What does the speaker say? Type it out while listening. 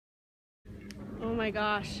Oh my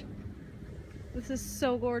gosh. This is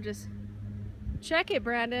so gorgeous. Check it,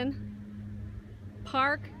 Brandon.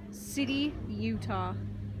 Park City, Utah.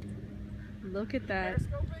 Look at that.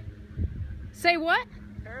 Periscoping? Say what?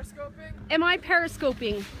 Periscoping? Am I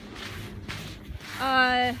periscoping?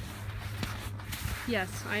 Yes,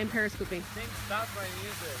 I am periscoping. You think stop my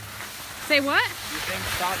music? Say what? You think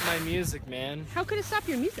stop my music, man? How could it stop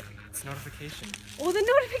your music? It's notification. Oh, the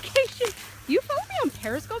notification! You follow me on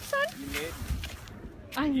Periscope, son? You made me.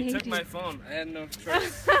 I made You took my phone. I had no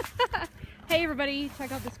choice. Hey everybody,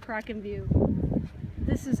 check out this Kraken view.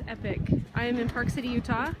 This is epic. I am in Park City,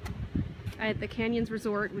 Utah at the Canyons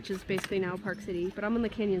Resort, which is basically now Park City, but I'm on the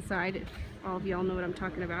canyon side, if all of y'all know what I'm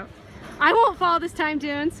talking about. I won't fall this time,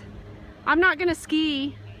 dunes. I'm not gonna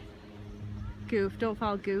ski. Goof, don't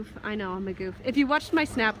fall, goof. I know, I'm a goof. If you watched my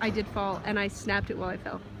snap, I did fall, and I snapped it while I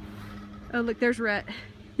fell. Oh look, there's Rhett.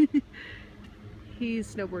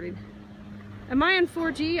 He's snowboarding. Am I on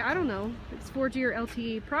 4G? I don't know. It's 4G or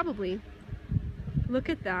LTE, probably. Look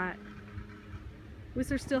at that.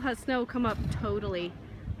 Whistler still has snow come up, totally.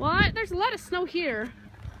 Well, there's a lot of snow here.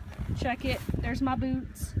 Check it, there's my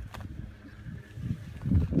boots.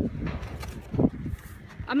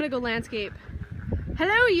 I'm gonna go landscape.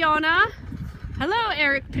 Hello, Yana. Hello,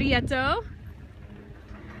 Eric Prieto.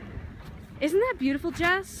 Isn't that beautiful,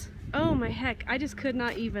 Jess? Oh my heck, I just could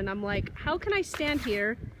not even. I'm like, how can I stand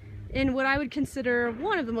here in what I would consider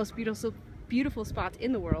one of the most beautiful spots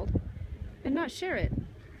in the world and not share it?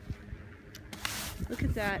 Look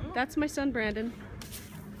at that. That's my son, Brandon.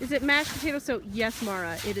 Is it mashed potato snow? Yes,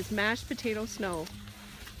 Mara, it is mashed potato snow.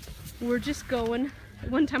 We're just going.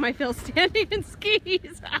 One time I fell standing in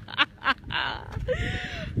skis.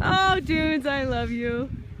 Oh, dudes, I love you.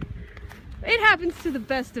 It happens to the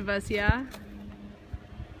best of us, yeah?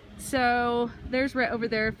 So, there's Rhett over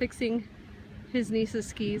there fixing his niece's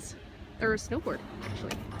skis. Or a snowboard,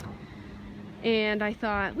 actually. And I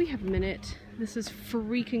thought, we have a minute. This is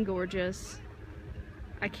freaking gorgeous.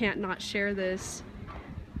 I can't not share this.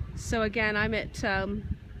 So again, I'm at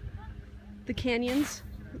the Canyons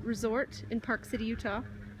Resort in Park City, Utah,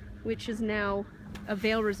 which is now a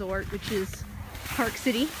Vail Resort, which is Park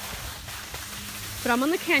City. But I'm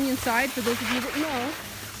on the canyon side, for those of you that know.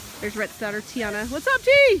 There's Rhett's daughter, Tiana. What's up,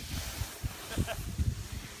 T?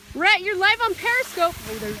 Rhett, you're live on Periscope.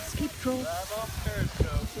 Oh, there's ski patrol. Live on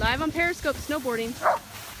Periscope. Live on Periscope, snowboarding.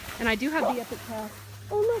 And I do have the epic pass.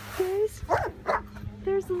 Oh, look, guys.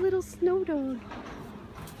 There's a little snow dog.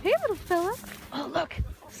 Hey, little fella. Oh, look.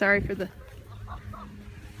 Sorry for the...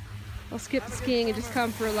 I'll skip the skiing and just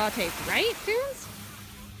come for a latte. Right, dudes?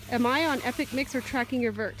 Am I on Epic Mix or tracking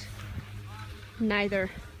your vert? Neither.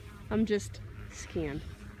 I'm just skiing.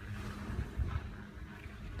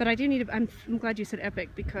 But I do need to... I'm glad you said Epic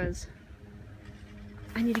because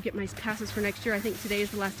I need to get my passes for next year. I think today is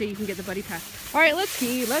the last day you can get the buddy pass. All right, let's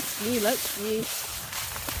ski. Let's ski. Let's ski.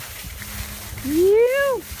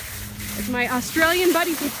 Phew! As my Australian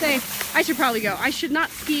buddies would say, I should probably go. I should not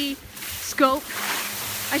ski scope.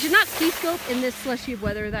 I should not ski scope in this slushy of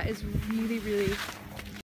weather. That is really, really